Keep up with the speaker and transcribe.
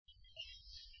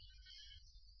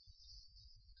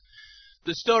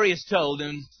The story is told,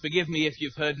 and forgive me if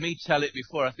you've heard me tell it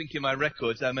before. I think in my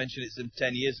records I mentioned it some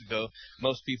 10 years ago.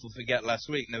 Most people forget last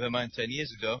week, never mind 10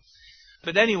 years ago.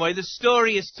 But anyway, the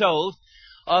story is told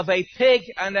of a pig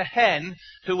and a hen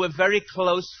who were very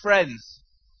close friends.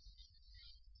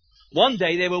 One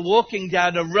day they were walking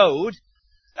down a road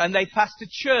and they passed a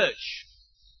church.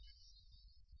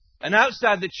 And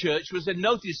outside the church was a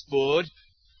notice board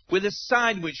with a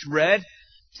sign which read,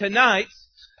 "Tonight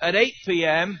at 8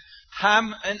 p.m,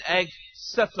 ham and egg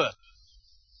supper."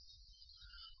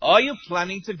 "Are you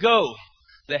planning to go?"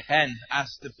 the hen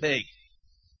asked the pig.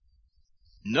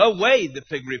 "No way," the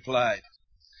pig replied.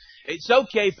 "It's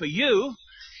okay for you.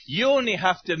 You only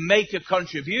have to make a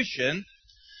contribution.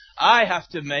 I have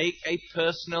to make a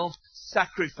personal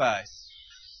sacrifice."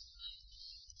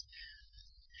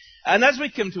 And as we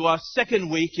come to our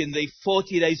second week in the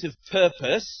 40 days of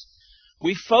purpose,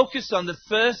 we focus on the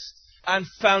first and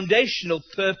foundational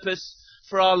purpose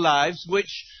for our lives,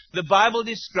 which the Bible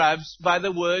describes by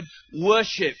the word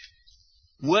worship.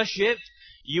 Worship,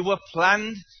 you were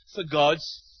planned for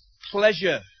God's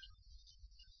pleasure.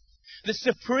 The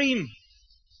supreme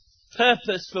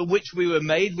purpose for which we were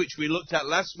made, which we looked at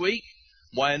last week,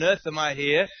 why on earth am I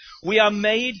here? We are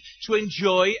made to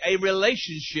enjoy a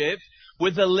relationship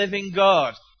with the living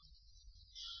God.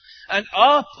 And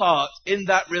our part in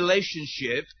that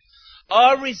relationship,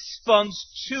 our response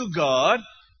to God,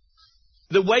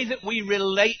 the way that we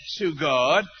relate to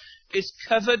God, is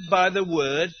covered by the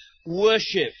word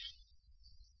worship.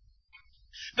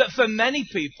 But for many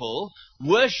people,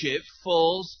 worship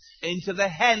falls into the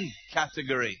hen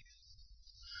category.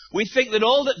 We think that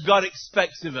all that God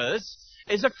expects of us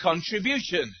is a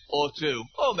contribution or two,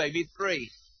 or maybe three.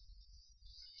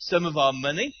 Some of our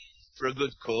money for a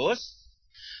good cause.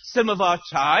 Some of our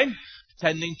time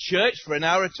attending church for an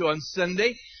hour or two on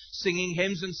Sunday, singing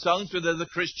hymns and songs with other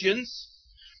Christians,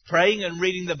 praying and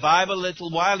reading the Bible a little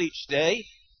while each day.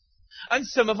 And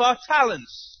some of our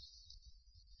talents,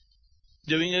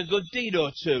 doing a good deed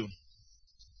or two.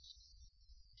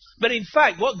 But in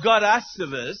fact, what God asks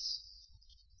of us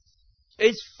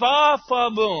is far,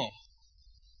 far more.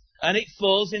 And it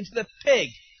falls into the pig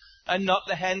and not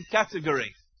the hen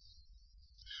category.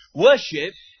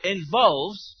 Worship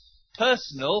involves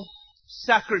personal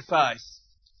sacrifice.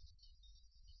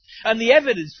 And the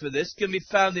evidence for this can be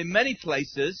found in many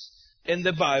places in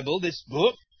the Bible, this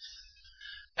book.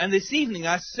 And this evening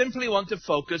I simply want to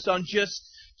focus on just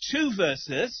 2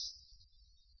 verses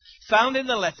found in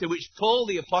the letter which Paul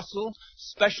the Apostle,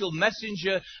 special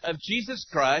messenger of Jesus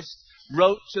Christ,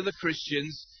 wrote to the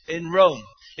Christians in Rome.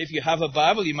 If you have a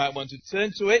Bible, you might want to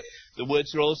turn to it. The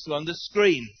words are also on the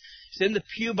screen. It's in the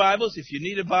Pew Bibles. If you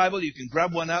need a Bible, you can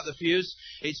grab one out the pews.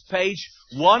 It's page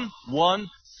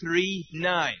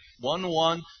 1139.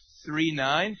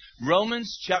 1139.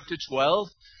 Romans chapter 12,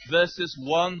 verses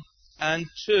 1 and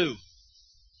 2.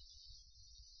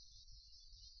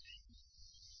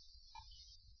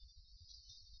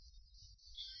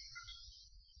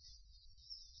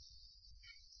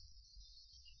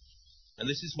 And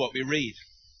this is what we read.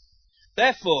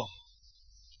 "Therefore,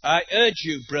 I urge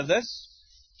you, brothers,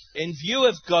 in view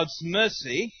of God's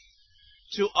mercy,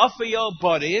 to offer your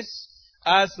bodies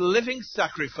as living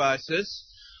sacrifices,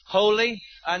 holy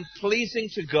and pleasing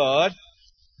to God.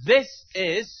 This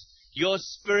is your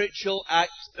spiritual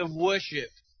act of worship.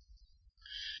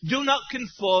 Do not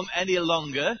conform any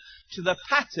longer to the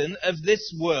pattern of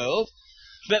this world,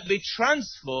 but be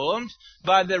transformed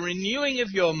by the renewing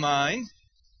of your mind.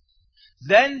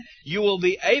 Then you will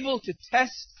be able to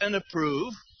test and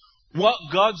approve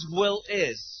what God's will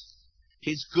is,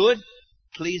 His good,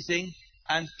 pleasing,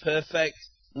 and perfect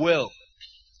will."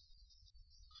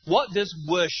 What does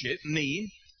worship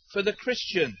mean for the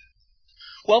Christian?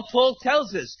 Well, Paul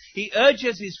tells us. He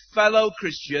urges his fellow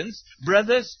Christians,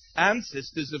 brothers and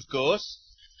sisters, of course.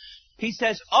 He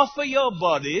says, offer your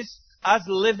bodies as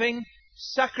living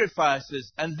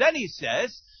sacrifices. And then he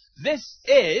says, this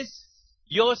is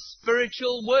your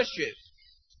spiritual worship.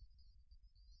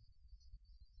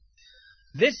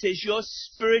 This is your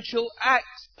spiritual act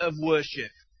of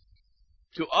worship.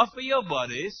 To offer your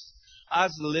bodies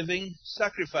as living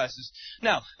sacrifices.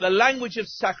 Now, the language of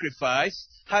sacrifice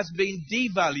has been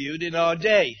devalued in our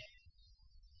day.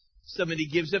 Somebody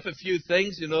gives up a few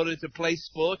things in order to play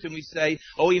sport and we say,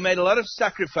 oh, he made a lot of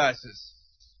sacrifices.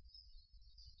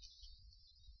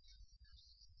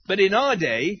 But in our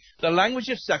day, the language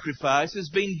of sacrifice has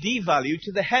been devalued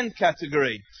to the hen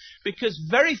category, because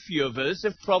very few of us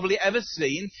have probably ever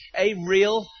seen a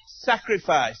real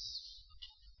sacrifice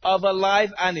of a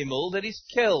live animal that is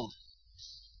killed.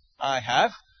 I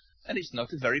have, and it's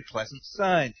not a very pleasant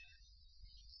sight.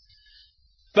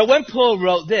 But when Paul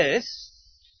wrote this,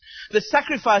 the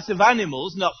sacrifice of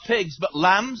animals, not pigs, but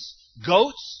lambs,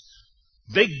 goats,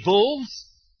 big bulls,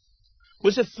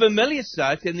 was a familiar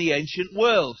sight in the ancient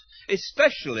world,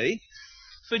 especially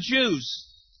for Jews.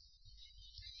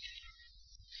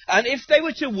 And if they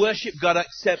were to worship God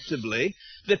acceptably,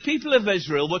 the people of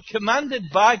Israel were commanded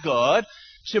by God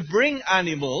to bring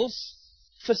animals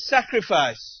for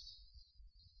sacrifice.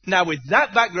 Now, with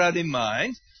that background in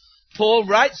mind, Paul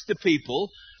writes to people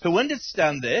who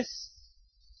understand this.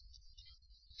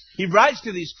 He writes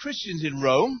to these Christians in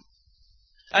Rome,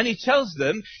 and he tells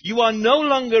them, you are no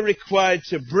longer required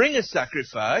to bring a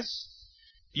sacrifice,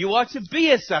 you are to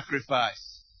be a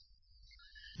sacrifice.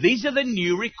 These are the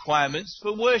new requirements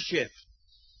for worship.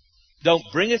 Don't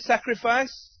bring a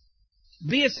sacrifice,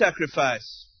 be a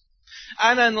sacrifice.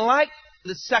 And unlike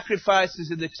the sacrifices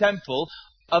in the temple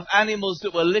of animals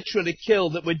that were literally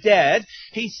killed, that were dead,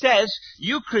 he says,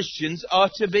 you Christians are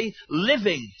to be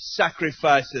living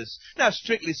sacrifices. Now,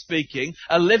 strictly speaking,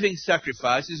 a living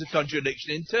sacrifice is a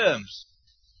contradiction in terms.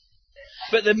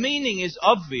 But the meaning is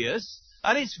obvious,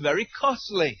 and it's very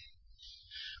costly.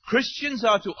 Christians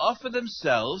are to offer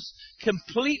themselves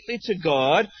completely to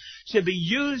God, to be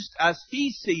used as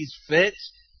he sees fit,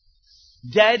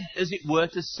 dead, as it were,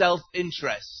 to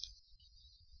self-interest.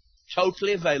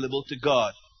 Totally available to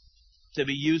God, to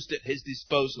be used at his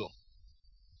disposal.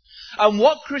 And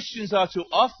what Christians are to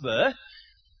offer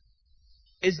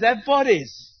is their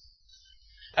bodies.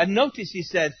 And notice he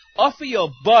said, offer your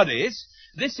bodies.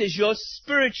 This is your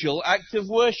spiritual act of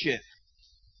worship.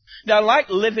 Now, like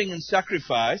living and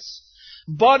sacrifice,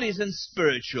 bodies and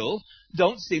spiritual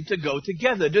don't seem to go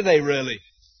together, do they really?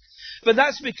 But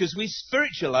that's because we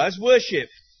spiritualize worship.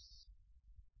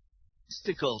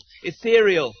 Mystical,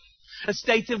 ethereal, a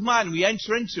state of mind we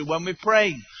enter into when we're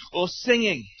praying or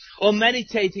singing or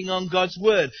meditating on God's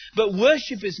word. But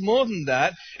worship is more than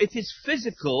that. It is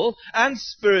physical and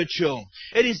spiritual.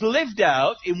 It is lived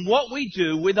out in what we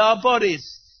do with our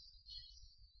bodies,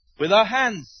 with our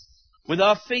hands, with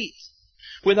our feet,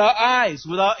 with our eyes,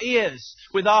 with our ears,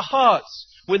 with our hearts,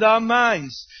 with our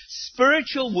minds.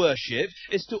 Spiritual worship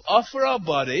is to offer our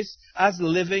bodies as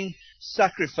living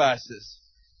sacrifices.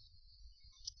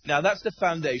 Now, that's the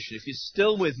foundation. If you're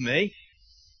still with me,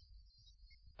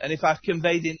 and if I've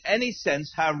conveyed in any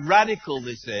sense how radical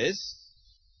this is,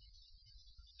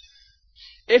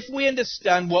 if we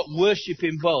understand what worship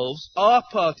involves, our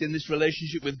part in this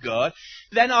relationship with God,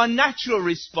 then our natural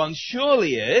response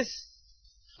surely is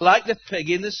like the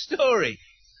pig in the story.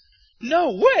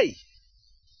 No way!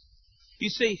 You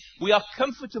see, we are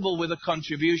comfortable with a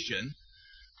contribution,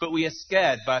 but we are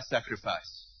scared by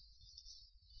sacrifice.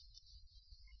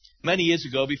 Many years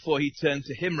ago, before he turned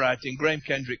to hymn writing, Graham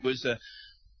Kendrick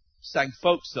sang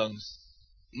folk songs.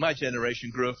 My generation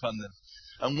grew up on them.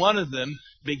 And one of them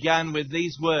began with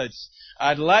these words,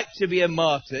 I'd like to be a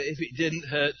martyr if it didn't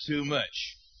hurt too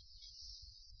much.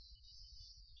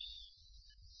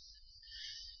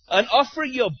 And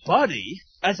offering your body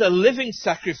as a living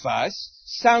sacrifice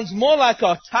sounds more like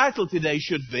our title today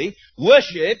should be,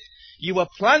 worship, you were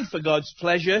planned for God's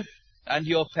pleasure and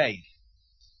your pain.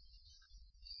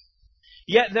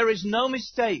 Yet there is no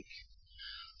mistake,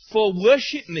 for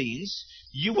worship means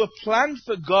you were planned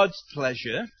for God's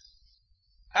pleasure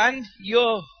and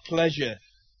your pleasure.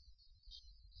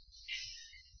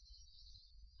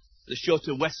 The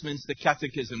Shorter Westminster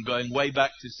Catechism, going way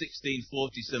back to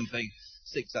 1640-something,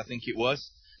 6 I think it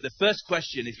was. The first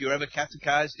question, if you're ever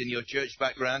catechized in your church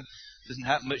background, doesn't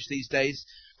happen much these days.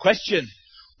 Question,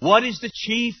 what is the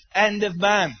chief end of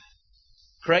man?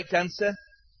 Correct answer?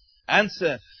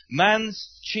 Answer,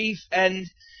 man's chief end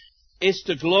is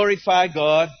to glorify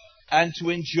God and to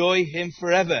enjoy him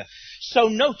forever. So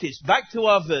notice, back to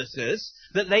our verses,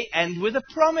 that they end with a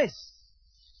promise.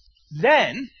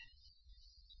 Then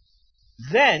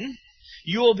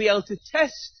you will be able to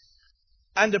test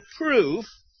and approve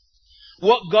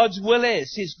what God's will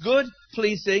is, his good,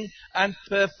 pleasing, and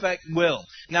perfect will.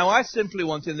 Now, I simply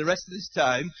want, in the rest of this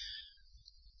time,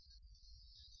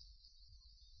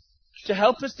 to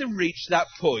help us to reach that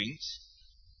point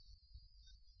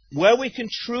where we can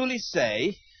truly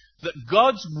say that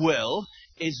God's will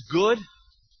is good,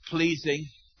 pleasing,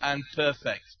 and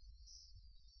perfect.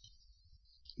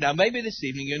 Now, maybe this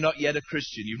evening you're not yet a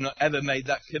Christian. You've not ever made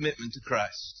that commitment to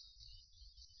Christ.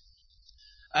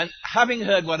 And having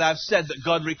heard what I've said that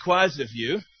God requires of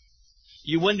you,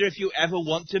 you wonder if you ever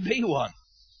want to be one.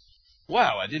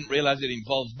 Wow, I didn't realize it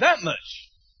involved that much.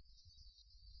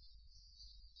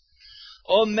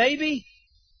 Or maybe,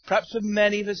 perhaps for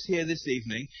many of us here this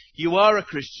evening, you are a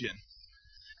Christian.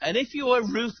 And if you are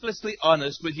ruthlessly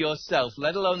honest with yourself,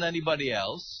 let alone anybody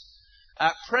else,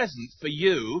 at present for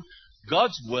you,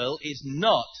 God's will is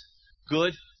not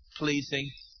good, pleasing,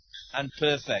 and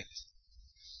perfect.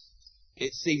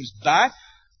 It seems bad,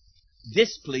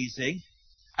 displeasing,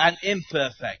 and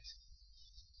imperfect.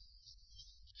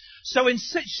 So in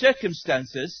such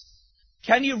circumstances,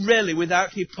 can you really,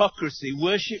 without hypocrisy,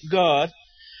 worship God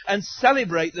and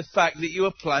celebrate the fact that you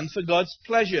are planned for God's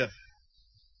pleasure?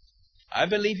 I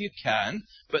believe you can,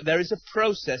 but there is a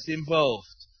process involved.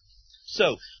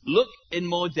 So, look in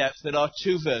more depth at our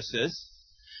two verses,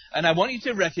 and I want you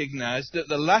to recognize that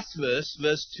the last verse,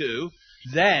 verse 2,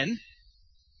 then,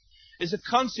 is a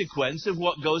consequence of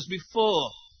what goes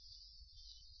before.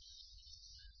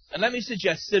 And let me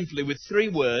suggest simply with 3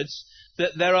 words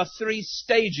that there are 3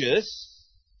 stages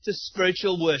to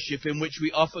spiritual worship in which we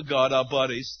offer God our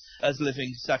bodies as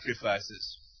living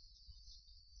sacrifices.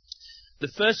 The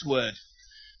first word,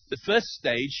 the first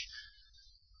stage,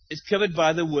 is covered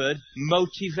by the word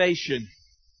motivation.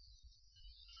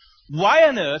 Why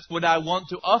on earth would I want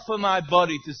to offer my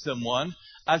body to someone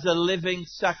as a living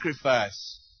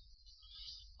sacrifice?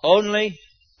 Only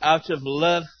out of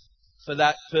love for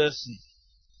that person.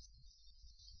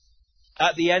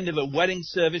 At the end of a wedding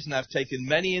service, and I've taken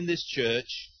many in this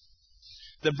church,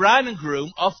 the bride and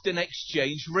groom often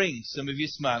exchange rings. Some of you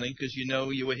smiling because you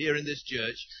know you were here in this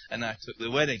church and I took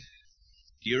the wedding.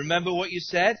 Do you remember what you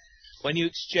said when you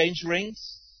exchanged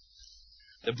rings?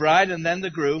 The bride and then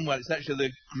the groom. Well, it's actually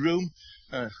the groom.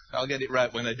 I'll get it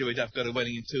right when I do it. I've got a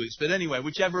wedding in 2 weeks. But anyway,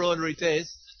 whichever order it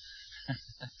is,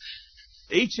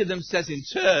 each of them says in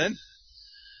turn,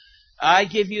 I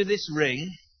give you this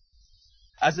ring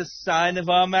as a sign of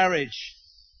our marriage.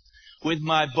 With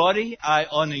my body I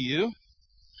honor you.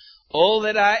 All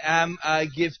that I am I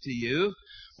give to you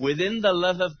within the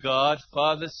love of God,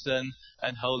 Father, Son,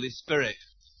 and Holy Spirit.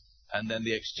 And then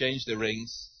they exchange the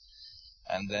rings.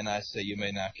 And then I say, you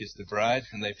may now kiss the bride.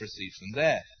 And they proceed from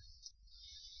there.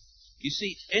 You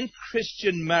see, in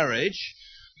Christian marriage,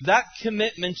 that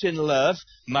commitment in love,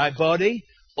 my body,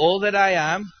 all that I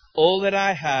am, all that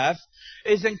I have,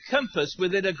 is encompassed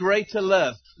within a greater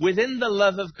love, within the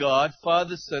love of God,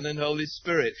 Father, Son, and Holy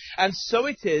Spirit. And so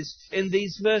it is in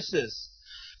these verses.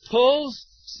 Paul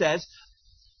says,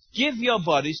 give your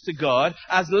bodies to God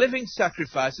as living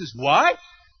sacrifices. Why?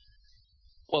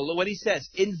 Well, look what he says.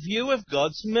 In view of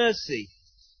God's mercy.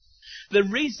 The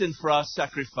reason for our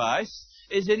sacrifice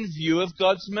is in view of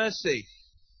God's mercy.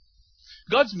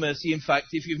 God's mercy, in fact,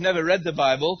 if you've never read the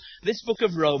Bible, this book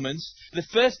of Romans, the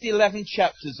first 11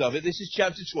 chapters of it, this is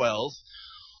chapter 12,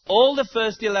 all the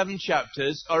first 11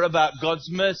 chapters are about God's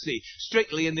mercy.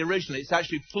 Strictly in the original, it's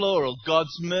actually plural,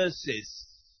 God's mercies.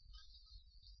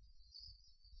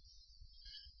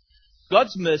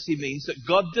 God's mercy means that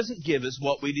God doesn't give us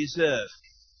what we deserve.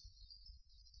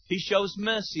 He shows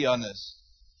mercy on us.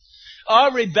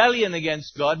 Our rebellion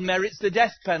against God merits the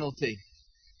death penalty.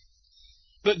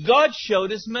 But God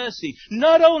showed us mercy,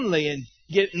 not only in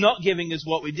not giving us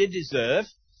what we did deserve,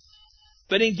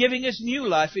 but in giving us new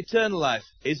life, eternal life.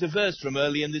 Here's a verse from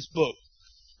early in this book,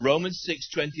 Romans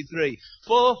 6:23.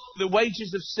 For the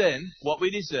wages of sin, what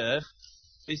we deserve,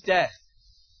 is death.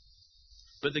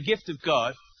 But the gift of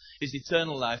God is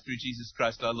eternal life through Jesus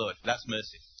Christ our Lord. That's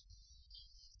mercy.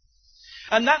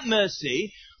 And that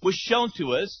mercy was shown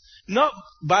to us, not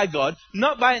by God,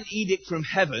 not by an edict from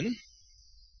heaven,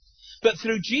 but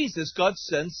through Jesus, God's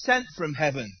Son, sent from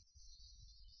heaven.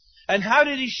 And how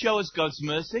did he show us God's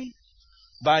mercy?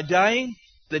 By dying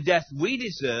the death we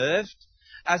deserved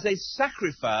as a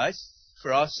sacrifice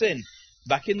for our sin.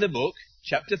 Back in the book,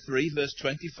 chapter 3, verse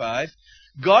 25,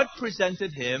 God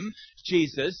presented him,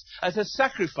 Jesus, as a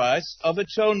sacrifice of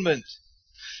atonement.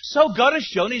 So God has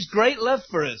shown his great love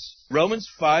for us. Romans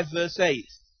 5, verse 8.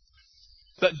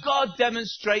 But God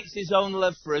demonstrates his own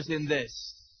love for us in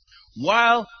this.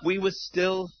 While we were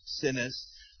still sinners,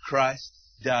 Christ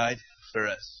died for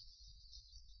us.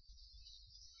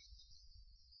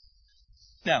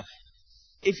 Now,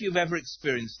 if you've ever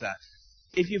experienced that,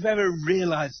 if you've ever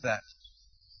realized that,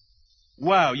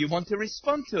 wow, you want to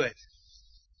respond to it.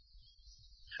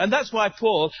 And that's why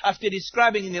Paul, after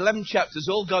describing in 11 chapters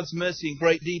all God's mercy in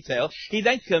great detail, he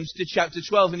then comes to chapter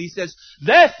 12 and he says,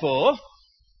 therefore,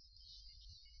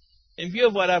 in view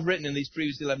of what I've written in these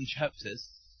previous 11 chapters,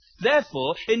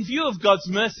 therefore, in view of God's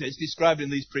mercies described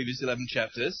in these previous 11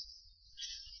 chapters,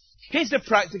 here's the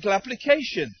practical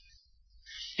application.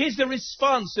 Here's the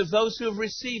response of those who have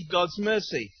received God's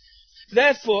mercy.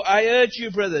 Therefore, I urge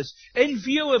you, brothers, in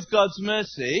view of God's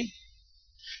mercy,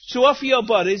 to offer your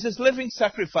bodies as living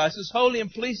sacrifices, holy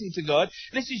and pleasing to God.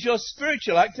 This is your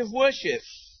spiritual act of worship.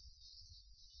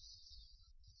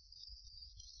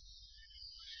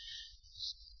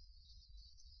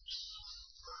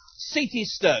 C.T.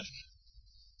 Studd.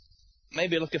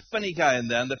 Maybe look a funny guy in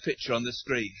there in the picture on the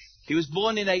screen. He was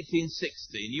born in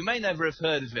 1860, and you may never have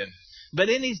heard of him. But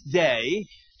in his day,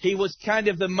 he was kind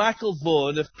of the Michael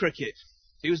Vaughan of cricket.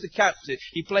 He was the captain.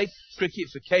 He played cricket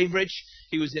for Cambridge.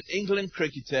 He was an England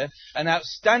cricketer, an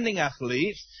outstanding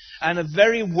athlete, and a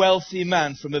very wealthy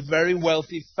man from a very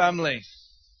wealthy family.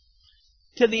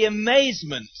 To the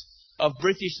amazement of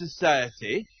British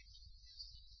society,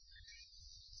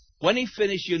 when he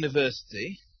finished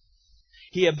university,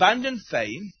 he abandoned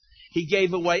fame. He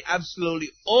gave away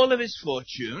absolutely all of his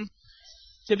fortune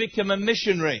to become a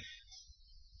missionary.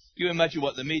 You imagine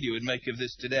what the media would make of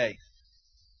this today.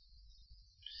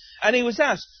 And he was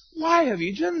asked, why have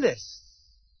you done this?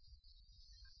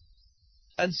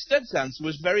 And Studd's answer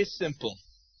was very simple.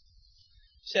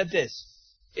 He said this,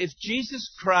 if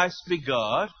Jesus Christ be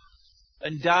God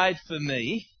and died for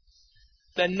me,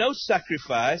 then no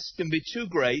sacrifice can be too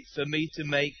great for me to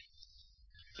make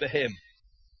for him.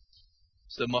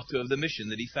 It's the motto of the mission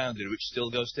that he founded, which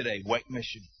still goes today, WEC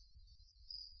Mission.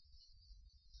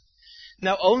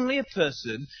 Now, only a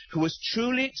person who has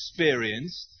truly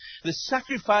experienced the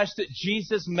sacrifice that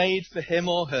Jesus made for him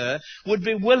or her would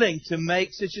be willing to make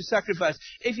such a sacrifice.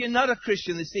 If you're not a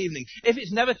Christian this evening, if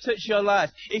it's never touched your life,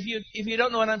 if you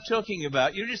don't know what I'm talking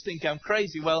about, you just think I'm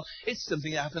crazy. Well, it's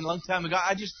something that happened a long time ago.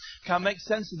 I just can't make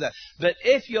sense of that. But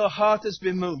if your heart has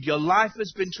been moved, your life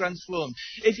has been transformed,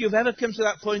 if you've ever come to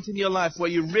that point in your life where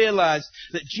you realize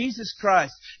that Jesus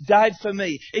Christ died for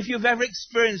me, if you've ever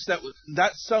experienced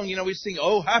that song, we sing,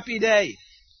 oh, happy day,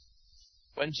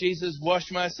 when Jesus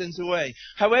washed my sins away.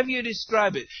 However you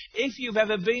describe it, if you've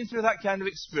ever been through that kind of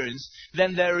experience,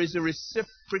 then there is a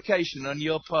reciprocation on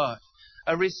your part,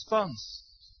 a response.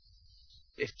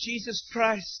 If Jesus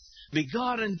Christ be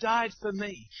God and died for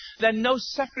me, then no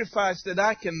sacrifice that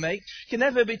I can make can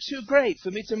ever be too great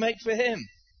for me to make for him.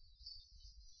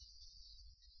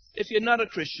 If you're not a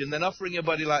Christian, then offering your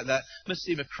body like that must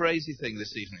seem a crazy thing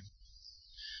this evening.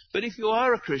 But if you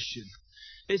are a Christian,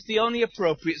 it's the only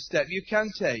appropriate step you can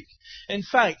take. In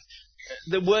fact,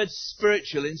 the word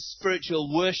spiritual in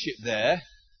spiritual worship there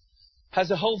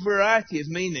has a whole variety of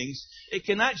meanings. It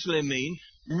can actually mean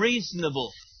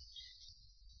reasonable.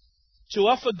 To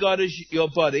offer God as your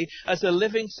body as a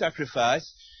living sacrifice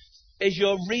is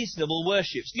your reasonable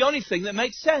worship. It's the only thing that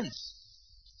makes sense.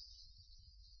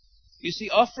 You see,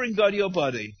 offering God your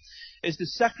body is the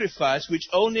sacrifice which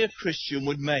only a Christian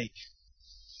would make.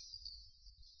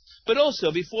 But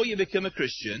also, before you become a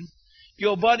Christian,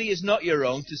 your body is not your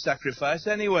own to sacrifice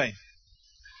anyway.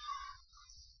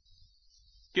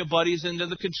 Your body is under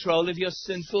the control of your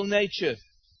sinful nature.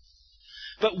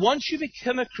 But once you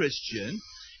become a Christian,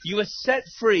 you are set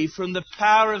free from the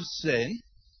power of sin.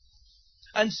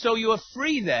 And so you are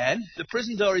free then, the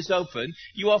prison door is open,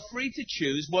 you are free to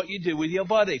choose what you do with your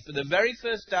body for the very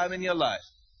first time in your life.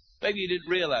 Maybe you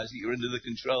didn't realize that you're under the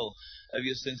control of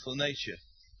your sinful nature.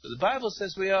 But the Bible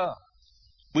says we are.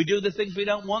 We do the things we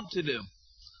don't want to do.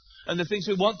 And the things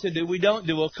we want to do, we don't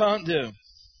do or can't do.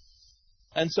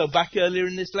 And so back earlier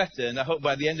in this letter, and I hope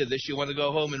by the end of this you'll want to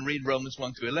go home and read Romans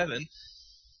 1 to 11,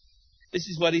 this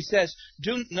is what he says.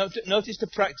 Notice the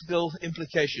practical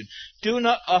implication. Do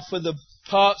not offer the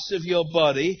parts of your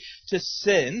body to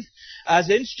sin as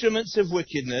instruments of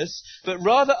wickedness, but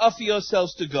rather offer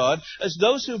yourselves to God as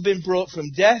those who have been brought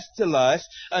from death to life,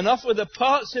 and offer the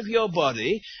parts of your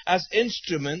body as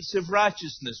instruments of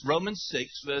righteousness. Romans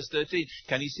 6, verse 13.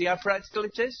 Can you see how practical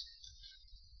it is?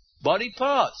 Body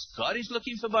parts. God is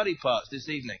looking for body parts this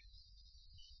evening.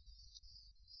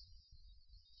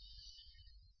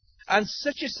 And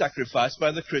such a sacrifice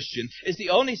by the Christian is the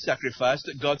only sacrifice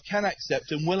that God can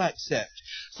accept and will accept.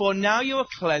 For now you are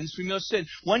cleansed from your sin.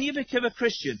 When you become a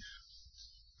Christian,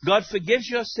 God forgives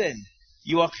your sin.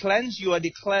 You are cleansed. You are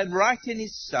declared right in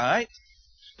his sight.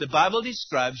 The Bible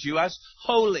describes you as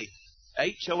holy.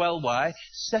 Holy,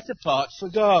 set apart for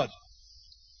God.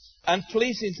 And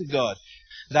pleasing to God.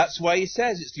 That's why he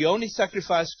says it's the only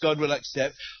sacrifice God will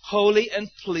accept, holy and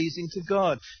pleasing to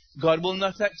God. God will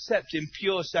not accept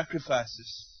impure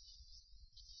sacrifices.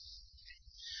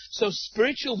 So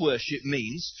spiritual worship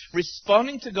means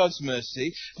responding to God's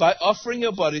mercy by offering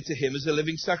your body to him as a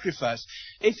living sacrifice.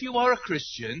 If you are a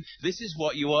Christian, this is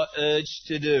what you are urged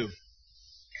to do.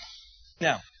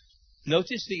 Now,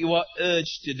 notice that you are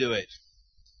urged to do it.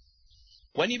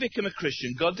 When you become a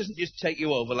Christian, God doesn't just take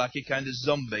you over like a kind of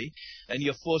zombie and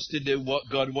you're forced to do what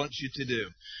God wants you to do.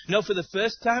 No, for the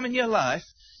first time in your life,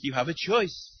 you have a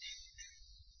choice.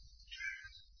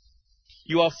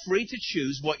 You are free to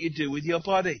choose what you do with your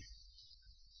body.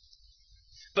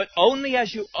 But only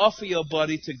as you offer your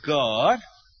body to God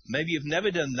Maybe you've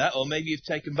never done that, or maybe you've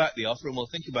taken back the offer, and we'll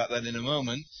think about that in a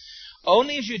moment.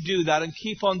 Only as you do that and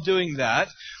keep on doing that,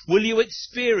 will you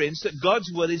experience that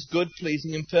God's will is good,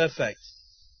 pleasing, and perfect.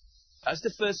 That's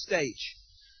the first stage.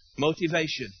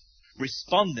 Motivation.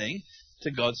 Responding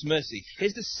to God's mercy.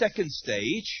 Here's the second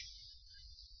stage.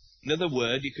 Another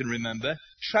word you can remember.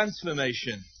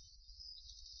 Transformation.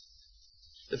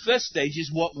 The first stage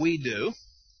is what we do.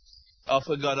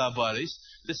 Offer God our bodies.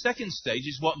 The second stage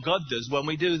is what God does when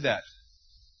we do that.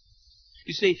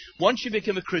 You see, once you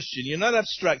become a Christian, you're not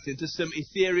abstracted to some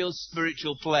ethereal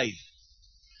spiritual plane,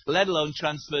 let alone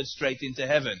transferred straight into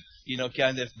heaven. You know,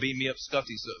 kind of beam me up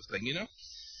Scotty sort of thing, you know?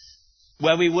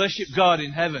 Where we worship God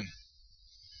in heaven.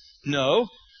 No,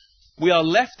 we are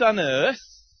left on earth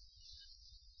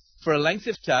for a length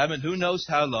of time, and who knows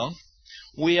how long.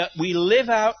 We live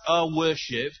out our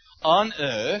worship on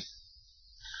earth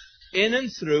in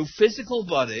and through physical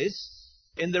bodies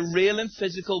in the real and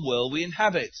physical world we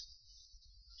inhabit.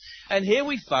 And here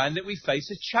we find that we face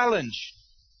a challenge,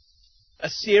 a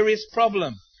serious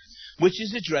problem, which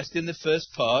is addressed in the first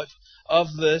part of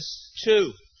verse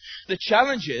 2. The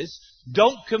challenge is,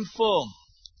 don't conform.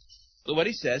 Look what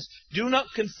he says, do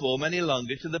not conform any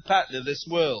longer to the pattern of this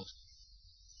world.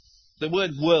 The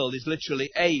word world is literally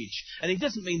age. And it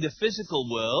doesn't mean the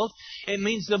physical world, it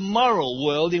means the moral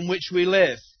world in which we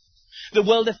live. The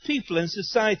world of people and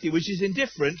society which is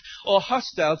indifferent or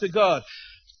hostile to God.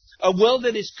 A world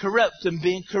that is corrupt and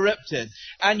being corrupted.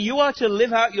 And you are to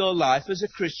live out your life as a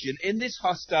Christian in this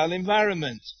hostile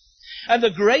environment. And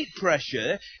the great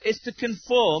pressure is to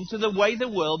conform to the way the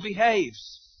world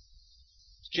behaves.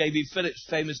 J.B. Phillips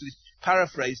famously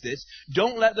paraphrased this,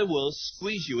 don't let the world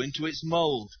squeeze you into its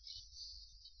mold.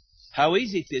 How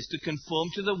easy it is to conform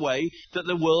to the way that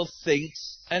the world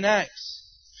thinks and acts.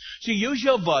 To use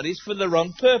your bodies for the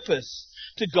wrong purpose.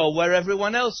 To go where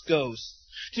everyone else goes.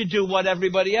 To do what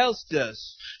everybody else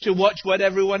does. To watch what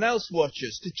everyone else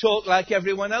watches. To talk like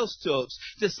everyone else talks.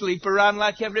 To sleep around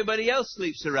like everybody else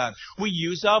sleeps around. We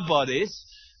use our bodies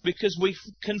because we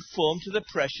conform to the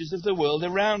pressures of the world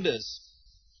around us.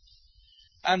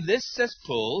 And this, says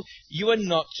Paul, you are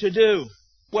not to do.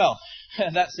 Well,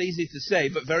 that's easy to say,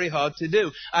 but very hard to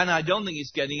do. And I don't think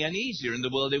it's getting any easier in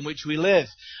the world in which we live,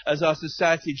 as our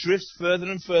society drifts further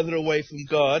and further away from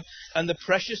God, and the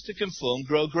pressures to conform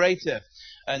grow greater.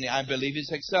 And I believe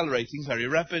it's accelerating very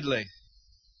rapidly.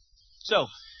 So,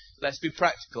 let's be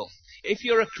practical. If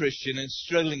you're a Christian and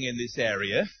struggling in this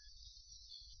area,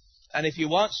 and if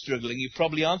you aren't struggling, you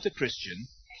probably aren't a Christian,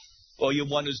 or you're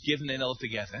one who's given in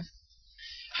altogether.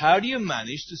 How do you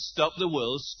manage to stop the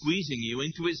world squeezing you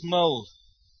into its mold?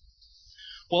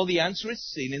 Well, the answer is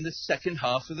seen in the second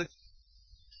half of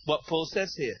what Paul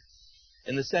says here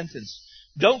in the sentence.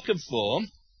 Don't conform.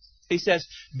 He says,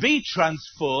 be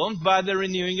transformed by the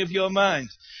renewing of your mind.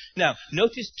 Now,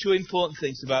 notice two important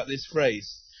things about this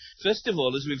phrase. First of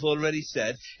all, as we've already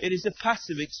said, it is a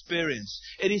passive experience.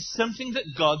 It is something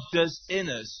that God does in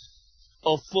us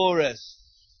or for us.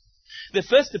 The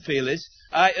first appeal is,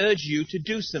 I urge you to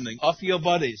do something. Offer your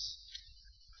bodies.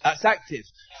 That's active.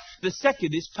 The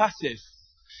second is passive.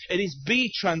 It is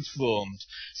be transformed.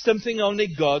 Something only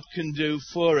God can do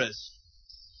for us.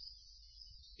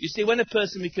 You see, when a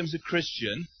person becomes a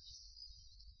Christian,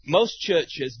 most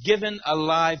churches, given a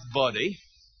live body,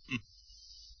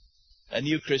 a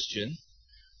new Christian,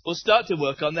 will start to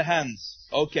work on the hands.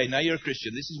 Okay, now you're a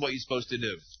Christian. This is what you're supposed to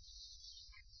do.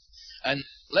 And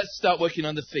let's start working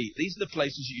on the feet. These are the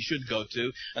places you should go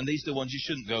to, and these are the ones you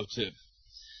shouldn't go to.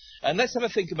 And let's have a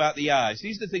think about the eyes.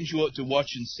 These are the things you ought to watch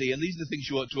and see, and these are the things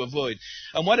you ought to avoid.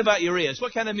 And what about your ears?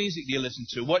 What kind of music do you listen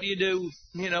to? What do you do?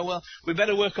 Well, we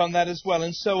better work on that as well,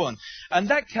 and so on. And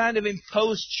that kind of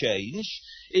imposed change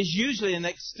is usually an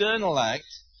external act,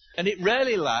 and it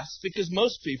rarely lasts because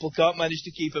most people can't manage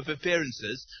to keep up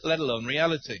appearances, let alone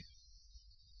reality.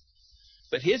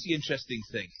 But here's the interesting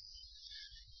thing.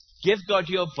 Give God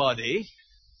your body,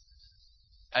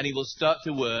 and He will start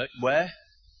to work where?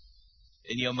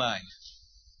 In your mind.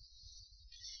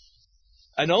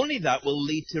 And only that will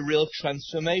lead to real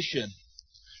transformation.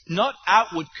 Not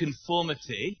outward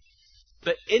conformity,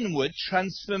 but inward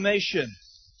transformation.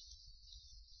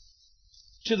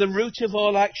 To the root of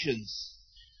all actions.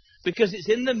 Because it's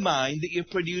in the mind that you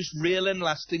produce real and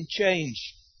lasting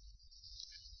change.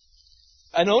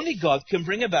 And only God can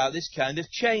bring about this kind of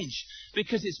change.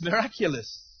 Because it's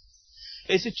miraculous.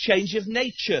 It's a change of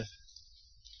nature.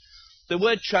 The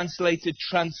word translated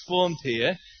transformed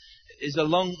here is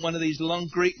one of these long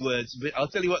Greek words. I'll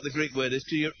tell you what the Greek word is.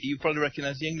 You probably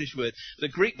recognize the English word. The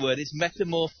Greek word is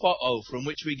metamorpho, from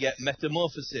which we get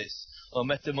metamorphosis or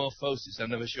metamorphosis. I'm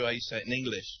never sure how you say it in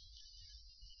English.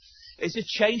 It's a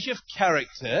change of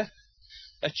character,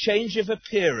 a change of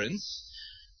appearance.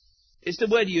 It's the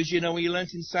word used, when you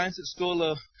learnt in science at school,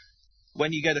 or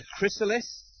when you get a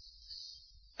chrysalis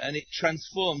and it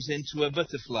transforms into a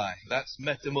butterfly. That's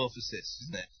metamorphosis,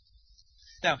 isn't it?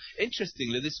 Now,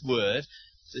 interestingly, this word,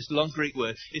 this long Greek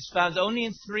word, is found only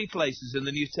in 3 places in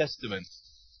the New Testament.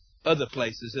 Other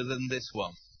places other than this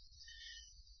one.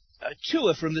 2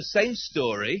 are from the same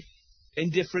story in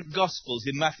different Gospels,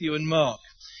 in Matthew and Mark.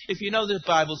 If you know the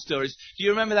Bible stories, do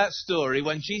you remember that story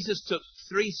when Jesus took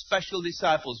 3 special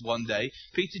disciples one day,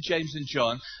 Peter, James and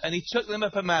John, and he took them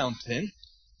up a mountain,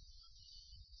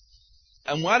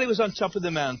 and while he was on top of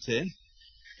the mountain,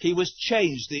 he was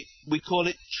changed. We call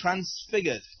it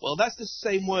transfigured. Well, that's the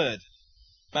same word.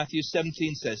 Matthew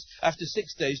 17 says, after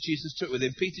 6 days, Jesus took with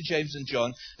him Peter, James and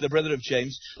John, the brother of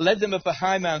James, led them up a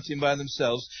high mountain by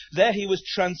themselves. There he was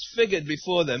transfigured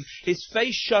before them. His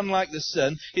face shone like the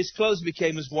sun. His clothes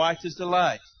became as white as the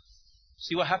light.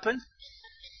 See what happened?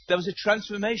 There was a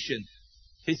transformation.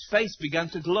 His face began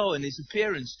to glow and his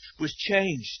appearance was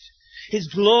changed. His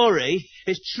glory,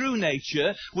 his true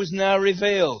nature, was now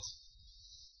revealed.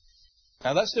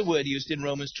 Now that's the word used in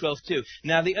Romans 12:2.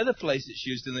 Now the other place it's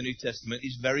used in the New Testament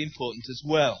is very important as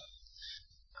well.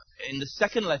 In the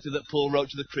second letter that Paul wrote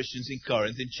to the Christians in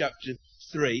Corinth, in chapter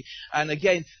 3, and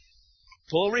again,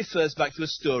 Paul refers back to a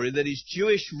story that his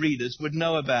Jewish readers would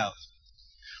know about.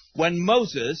 When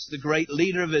Moses, the great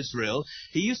leader of Israel,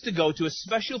 he used to go to a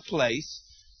special place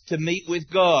to meet with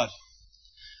God.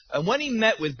 And when he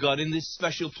met with God in this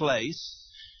special place,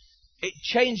 it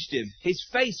changed him. His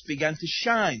face began to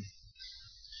shine.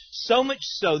 So much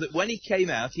so that when he came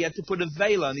out, he had to put a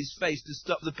veil on his face to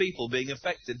stop the people being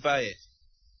affected by it,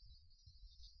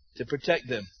 to protect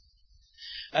them.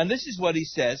 And this is what he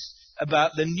says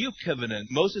about the new covenant.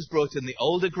 Moses brought in the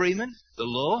old agreement, the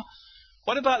law.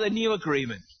 What about the new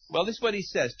agreement? Well, this is what he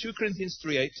says, 2 Corinthians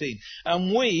 3:18.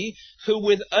 And we who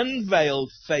with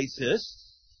unveiled faces,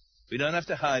 we don't have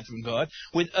to hide from God,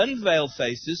 with unveiled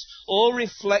faces, all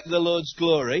reflect the Lord's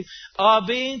glory, are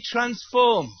being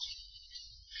transformed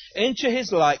into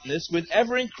his likeness with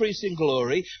ever-increasing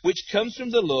glory, which comes from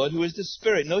the Lord, who is the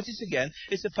Spirit. Notice again,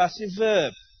 it's a passive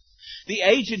verb. The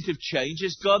agent of change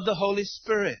is God the Holy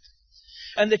Spirit.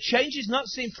 And the change is not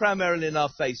seen primarily in our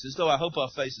faces, though I hope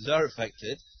our faces are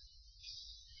affected,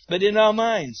 but in our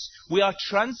minds. We are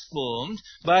transformed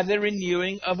by the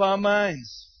renewing of our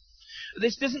minds.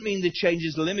 This doesn't mean the change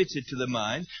is limited to the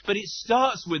mind, but it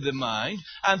starts with the mind,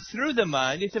 and through the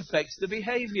mind it affects the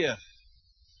behavior.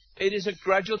 It is a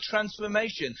gradual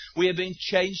transformation. We are being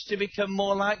changed to become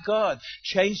more like God,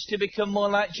 changed to become more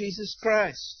like Jesus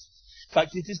Christ. In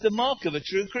fact, it is the mark of a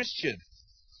true Christian.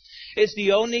 It's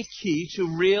the only key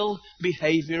to real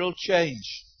behavioral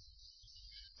change.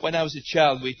 When I was a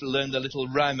child, we learned a little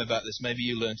rhyme about this. Maybe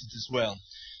you learned it as well.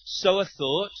 Sow a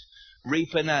thought,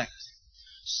 reap an act.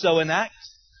 Sow an act,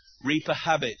 reap a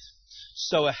habit.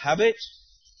 Sow a habit,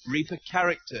 reap a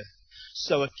character.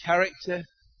 Sow a character,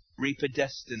 reap a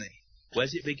destiny. Where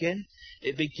does it begin?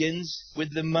 It begins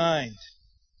with the mind.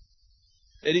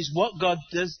 It is what God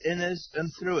does in us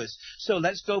and through us. So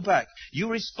let's go back. You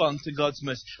respond to God's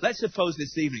mercy. Let's suppose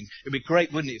this evening, it'd be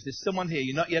great, wouldn't it, if there's someone here,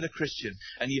 you're not yet a Christian,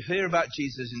 and you hear about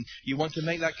Jesus and you want to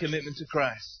make that commitment to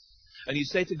Christ. And you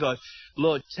say to God,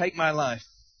 Lord, take my life,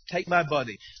 take my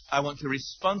body. I want to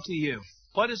respond to you.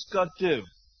 What does God do?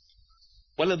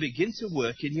 Well, he'll begin to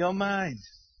work in your mind.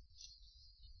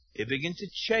 He'll begin to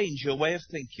change your way of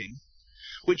thinking,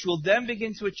 which will then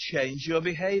begin to change your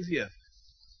behavior.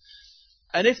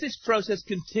 And if this process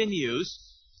continues,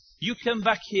 you come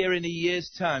back here in a year's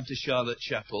time to Charlotte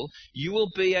Chapel, you will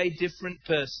be a different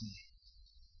person.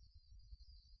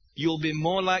 You'll be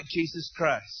more like Jesus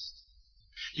Christ.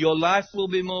 Your life will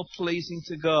be more pleasing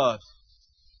to God.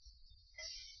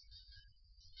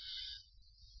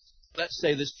 Let's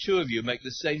say there's 2 of you make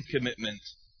the same commitment,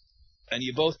 and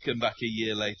you both come back a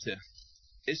year later.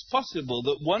 It's possible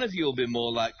that one of you will be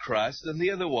more like Christ than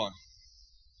the other one.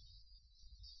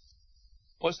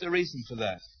 What's the reason for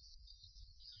that?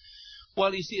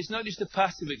 Well, you see, it's not just a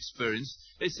passive experience,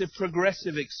 it's a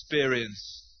progressive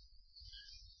experience.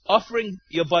 Offering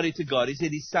your body to God is a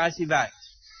decisive act.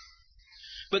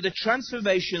 But the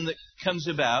transformation that comes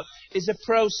about is a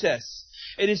process.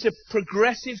 It is a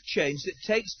progressive change that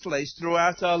takes place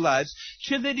throughout our lives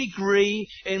to the degree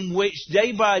in which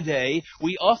day by day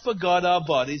we offer God our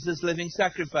bodies as living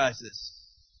sacrifices.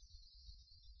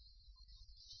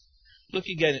 Look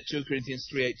again at 2 Corinthians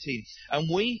 3:18. And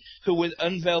we who with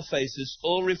unveiled faces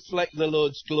all reflect the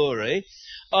Lord's glory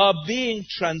are being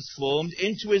transformed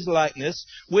into his likeness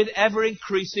with ever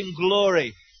increasing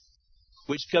glory.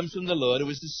 which comes from the Lord, who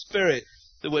is the Spirit.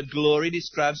 The word glory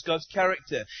describes God's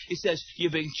character. It says you're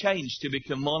being changed to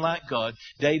become more like God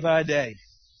day by day.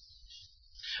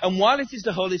 And while it is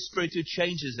the Holy Spirit who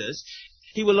changes us,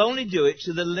 He will only do it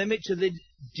to the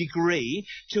degree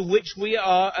to which we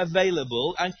are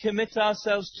available and commit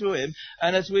ourselves to Him,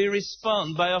 and as we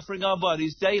respond by offering our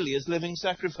bodies daily as living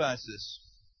sacrifices.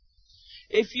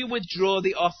 If you withdraw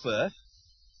the offer,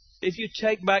 if you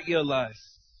take back your life,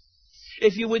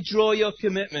 if you withdraw your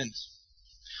commitment,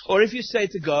 or if you say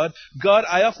to God, God,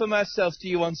 I offer myself to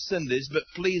you on Sundays, but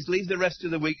please leave the rest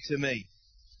of the week to me.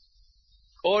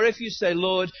 Or if you say,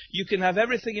 Lord, you can have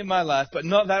everything in my life, but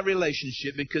not that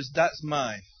relationship because that's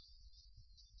mine.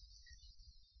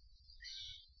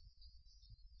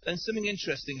 Then something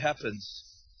interesting happens.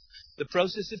 The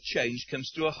process of change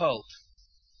comes to a halt.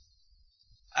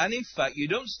 And in fact, you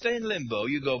don't stay in limbo,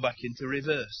 you go back into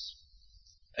reverse.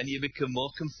 And you become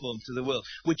more conformed to the world.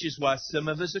 Which is why some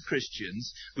of us are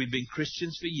Christians. We've been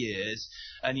Christians for years,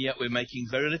 and yet we're making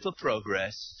very little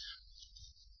progress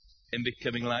in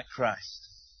becoming like Christ.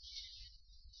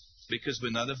 Because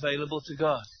we're not available to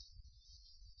God.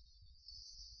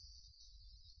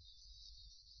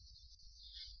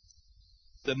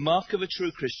 The mark of a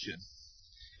true Christian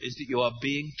is that you are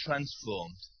being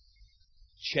transformed,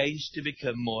 changed to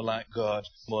become more like God,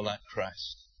 more like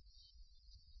Christ.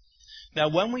 Now,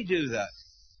 when we do that,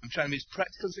 I'm trying to be as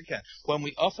practical as I can. When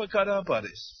we offer God our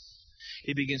bodies,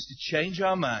 He begins to change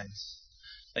our minds.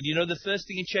 And you know the first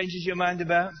thing He changes your mind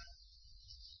about?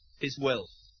 His will.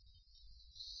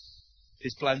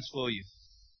 His plans for you.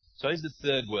 So here's the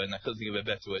third word, and I couldn't think of a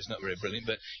better word. It's not very brilliant,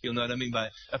 but you'll know what I mean by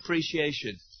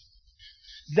appreciation.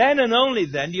 Then and only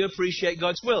then do you appreciate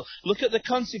God's will. Look at the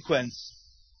consequence.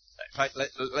 In fact,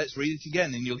 let's read it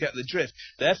again and you'll get the drift.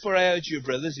 Therefore I urge you,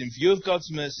 brothers, in view of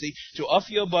God's mercy, to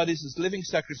offer your bodies as living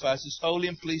sacrifices, holy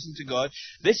and pleasing to God.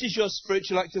 This is your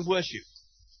spiritual act of worship.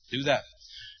 Do that.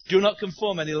 Do not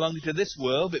conform any longer to this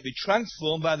world, but be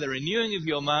transformed by the renewing of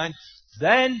your mind.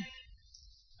 Then,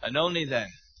 and only then,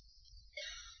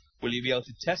 will you be able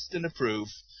to test and approve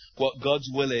what God's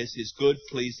will is, His good,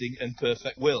 pleasing, and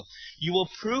perfect will. You will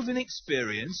prove in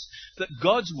experience that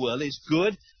God's will is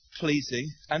good, pleasing,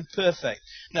 and perfect.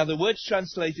 Now, the word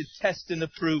translated test and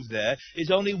approve there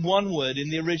is only one word in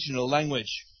the original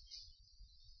language.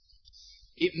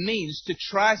 It means to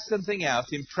try something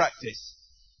out in practice.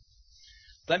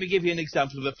 Let me give you an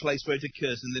example of a place where it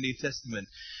occurs in the New Testament.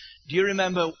 Do you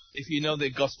remember, if you know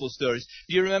the gospel stories,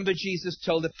 do you remember Jesus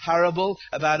told a parable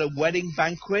about a wedding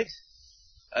banquet?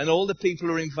 And all the people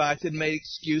who were invited made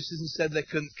excuses and said they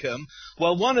couldn't come.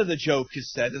 Well, one of the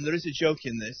jokers said, and there is a joke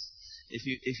in this,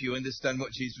 if you understand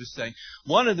what Jesus was saying.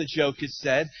 One of the jokers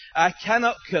said, I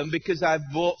cannot come because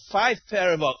I've bought 5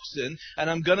 pair of oxen and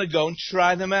I'm going to go and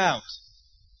try them out.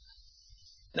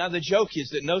 Now, the joke is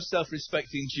that no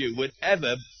self-respecting Jew would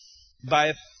ever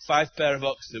buy 5 pair of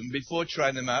oxen before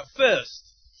trying them out first.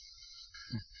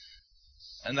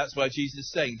 And that's why Jesus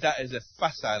is saying that is a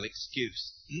facile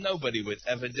excuse. Nobody would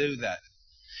ever do that.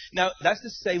 Now, that's the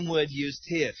same word used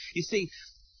here. You see,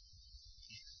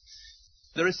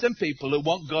 there are some people who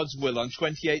want God's will on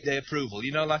 28-day approval.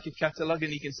 You know, like a catalogue,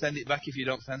 and you can send it back if you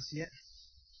don't fancy it.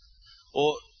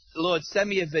 Or, Lord, send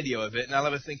me a video of it and I'll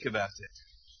have a think about it.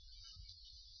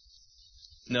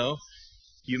 No,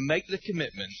 you make the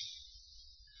commitment,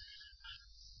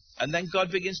 and then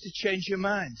God begins to change your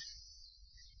mind.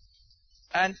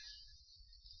 And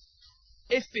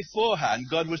if beforehand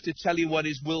God was to tell you what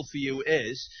His will for you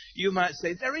is, you might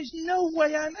say, there is no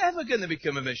way I'm ever going to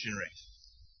become a missionary.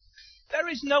 There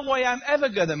is no way I'm ever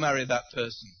going to marry that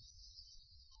person.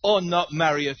 Or not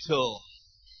marry at all.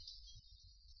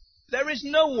 There is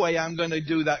no way I'm going to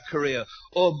do that career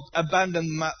or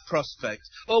abandon that prospect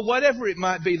or whatever it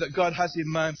might be that God has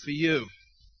in mind for you.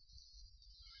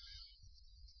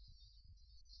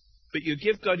 But you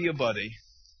give God your body,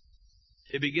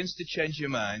 He begins to change your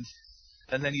mind,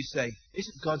 and then you say,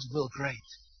 isn't God's will great?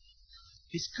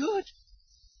 It's good.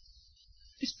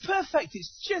 It's perfect.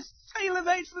 It's just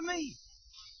tailor-made for me.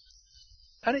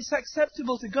 And it's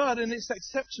acceptable to God, and it's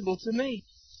acceptable to me.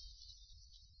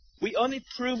 We only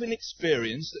prove in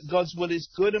experience that God's will is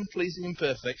good and pleasing and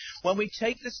perfect when we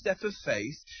take the step of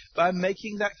faith by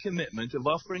making that commitment of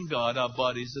offering God our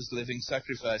bodies as living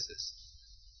sacrifices.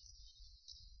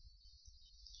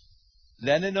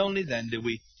 Then and only then do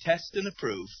we test and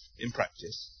approve in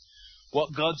practice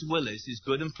what God's will is, His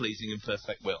good and pleasing and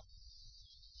perfect will.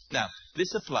 Now,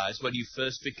 this applies when you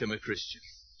first become a Christian.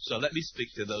 So let me speak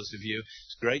to those of you.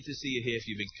 It's great to see you here if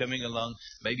you've been coming along.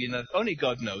 Maybe you're not, only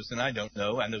God knows, and I don't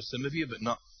know. I know some of you, but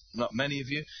not many of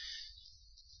you.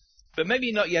 But maybe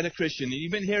you're not yet a Christian, and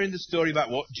you've been hearing the story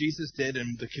about what Jesus did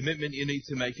and the commitment you need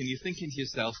to make, and you're thinking to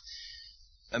yourself,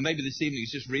 and maybe this evening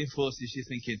it's just reinforced this, you're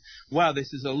thinking, wow,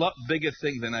 this is a lot bigger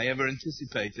thing than I ever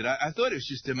anticipated. I thought it was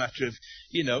just a matter of,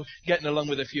 getting along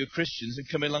with a few Christians and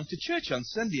coming along to church on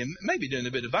Sunday and maybe doing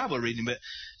a bit of Bible reading, but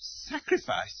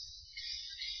sacrifice,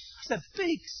 that's a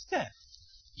big step.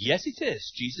 Yes, it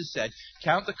is. Jesus said,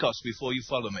 count the cost before you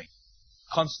follow me.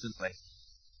 Constantly.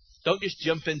 Don't just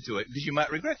jump into it because you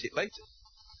might regret it later.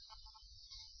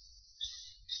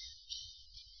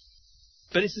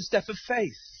 But it's a step of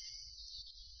faith.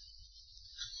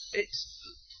 It's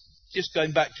just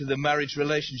going back to the marriage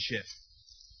relationship.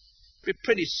 It'd be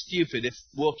pretty stupid if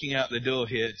walking out the door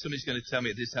here, somebody's going to tell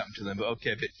me this happened to them, but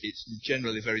okay, but it's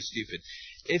generally very stupid.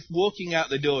 If walking out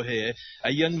the door here,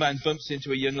 a young man bumps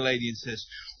into a young lady and says,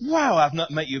 wow, I've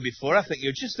not met you before. I think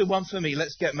you're just the one for me.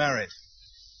 Let's get married.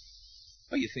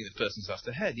 Well, you think the person's off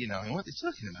the head, what are they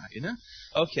talking about,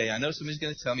 Okay, I know somebody's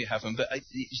going to tell me you haven't, but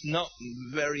it's not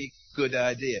a very good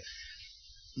idea.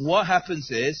 What happens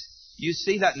is, you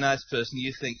see that nice person,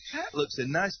 you think, that looks a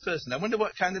nice person. I wonder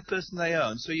what kind of person they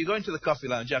are. And so you go into the coffee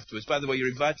lounge afterwards. By the way, you're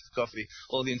invited to coffee,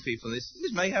 all the young people. This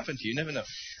may happen to you, you never know.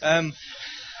 And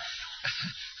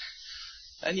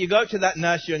you go to that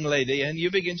nice young lady and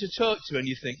you begin to talk to her and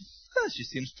you think, she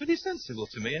seems pretty sensible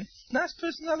to me. And nice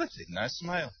personality, nice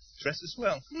smile. Dresses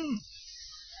well.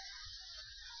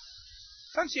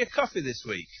 Fancy a coffee this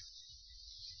week.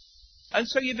 And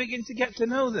so you begin to get to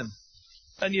know them.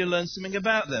 And you learn something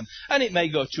about them. And it may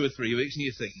go 2 or 3 weeks and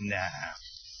you think, nah.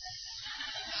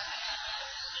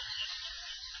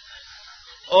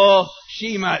 Or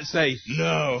she might say,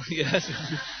 no. Yes,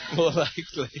 more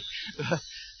likely.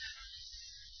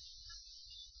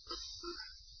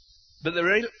 But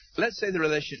let's say the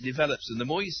relationship develops, and the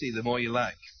more you see, the more you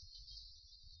like.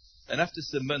 And after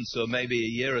some months or maybe a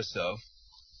year or so,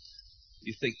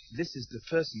 you think, this is the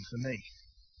person for me.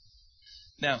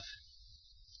 Now,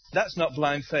 that's not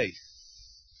blind faith.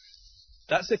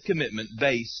 That's a commitment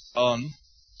based on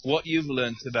what you've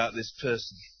learnt about this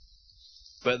person.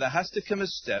 But there has to come a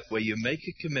step where you make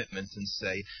a commitment and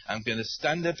say, I'm going to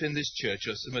stand up in this church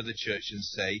or some other church and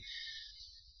say,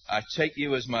 I take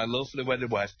you as my lawfully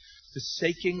wedded wife,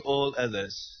 forsaking all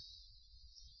others.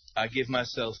 I give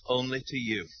myself only to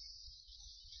you.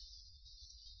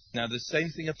 Now, the same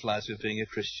thing applies with being a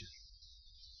Christian.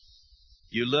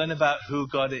 You learn about who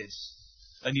God is.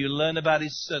 And you learn about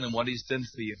His Son and what He's done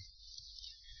for you.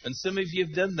 And some of you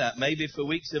have done that, maybe for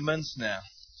weeks and months now.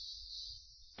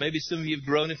 Maybe some of you have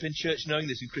grown up in church knowing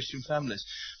this in Christian families.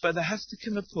 But there has to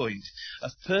come a point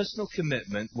of personal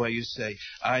commitment where you say,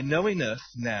 I know enough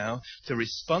now to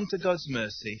respond to God's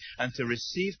mercy and to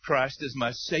receive Christ as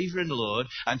my Savior and Lord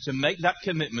and to make that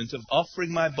commitment of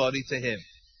offering my body to Him.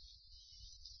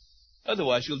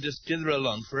 Otherwise, you'll just dither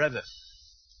along forever.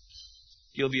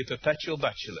 You'll be a perpetual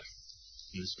bachelor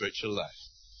in the spiritual life.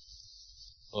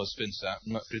 Or spinster.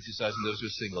 I'm not criticizing those who are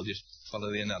single, just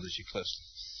follow the analogy closely.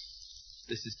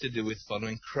 This is to do with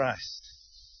following Christ.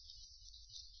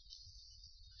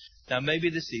 Now, maybe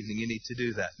this evening you need to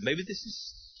do that. Maybe this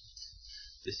is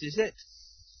it.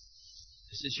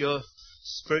 This is your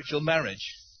spiritual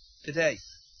marriage today.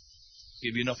 I'll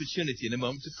give you an opportunity in a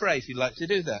moment to pray if you'd like to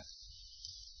do that.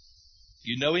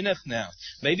 You know enough now.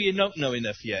 Maybe you don't know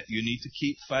enough yet. You need to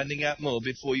keep finding out more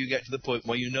before you get to the point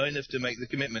where you know enough to make the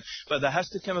commitment. But there has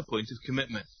to come a point of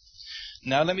commitment.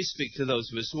 Now let me speak to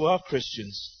those of us who are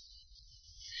Christians.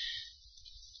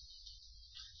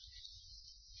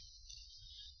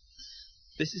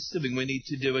 This is something we need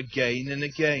to do again and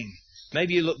again.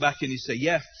 Maybe you look back and you say,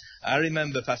 yeah, I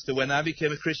remember, Pastor, when I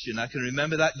became a Christian, I can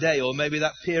remember that day or maybe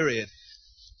that period.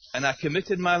 And I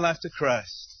committed my life to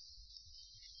Christ.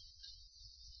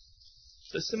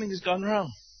 But something has gone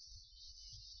wrong.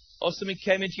 Or something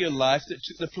came into your life that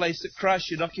took the place that Christ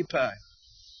should occupy.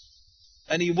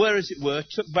 And He were, as it were,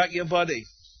 took back your body.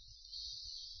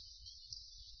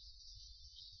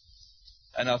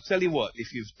 And I'll tell you what,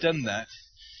 if you've done that,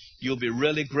 you'll be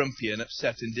really grumpy and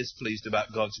upset and displeased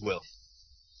about God's will.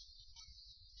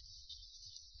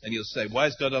 And you'll say, why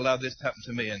has God allowed this to happen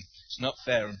to me? And it's not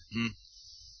fair. And,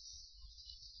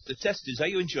 The test is, are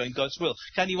you enjoying God's will?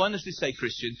 Can you honestly say,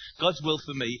 Christian, God's will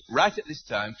for me, right at this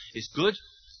time, is good,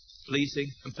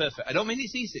 pleasing, and perfect? I don't mean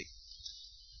it's easy.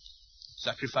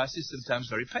 Sacrifice is sometimes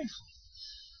very painful.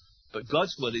 But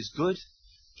God's will is good,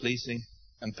 pleasing,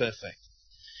 and perfect.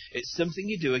 It's something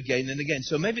you do again and again.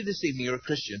 So maybe this evening you're a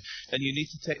Christian, and you need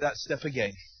to take that step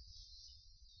again.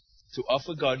 To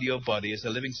offer God your body as a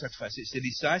living sacrifice. It's a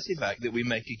decisive act that we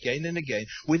make again and again.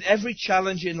 With every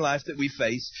challenge in life that we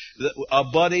face, that our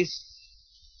bodies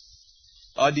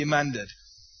are demanded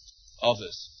of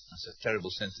us. That's a terrible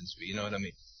sentence, but you know what I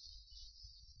mean.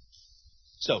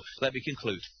 So, let me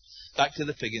conclude. Back to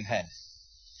the pig and hen.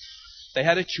 They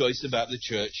had a choice about the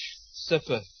church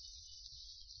supper.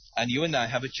 And you and I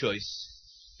have a choice,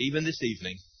 even this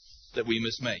evening, that we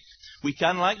must make. We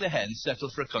can, like the hen, settle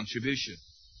for a contribution.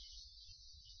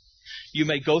 You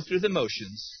may go through the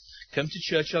motions, come to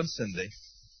church on Sunday,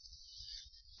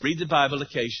 read the Bible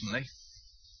occasionally.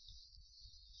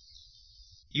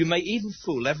 You may even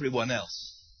fool everyone else.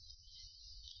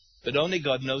 But only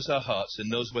God knows our hearts and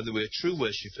knows whether we're true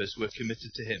worshippers who are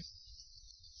committed to Him.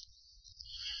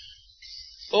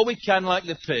 Or we can, like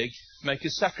the pig, make a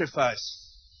sacrifice.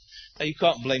 Now, you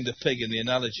can't blame the pig in the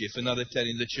analogy for not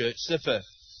attending the church supper,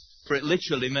 for it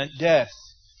literally meant death.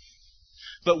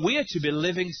 But we are to be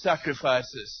living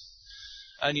sacrifices.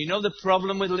 And you know the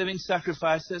problem with living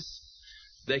sacrifices?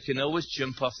 They can always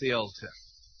jump off the altar.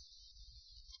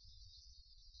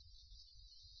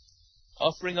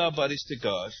 Offering our bodies to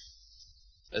God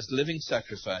as living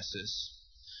sacrifices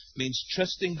means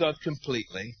trusting God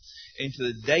completely into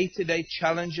the day-to-day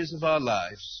challenges of our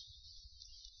lives.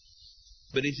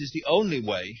 But it is the only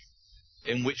way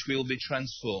in which we will be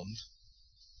transformed.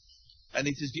 And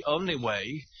it is the only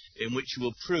way in which we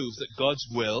will prove that God's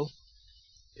will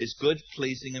is good,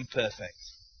 pleasing, and perfect.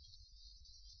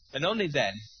 And only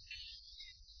then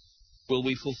will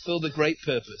we fulfill the great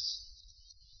purpose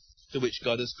to which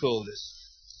God has called us.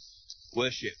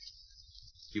 Worship.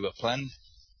 You were planned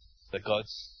for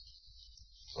God's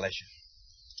pleasure.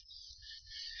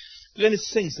 We're going to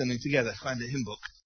sing something together. Find a hymn book.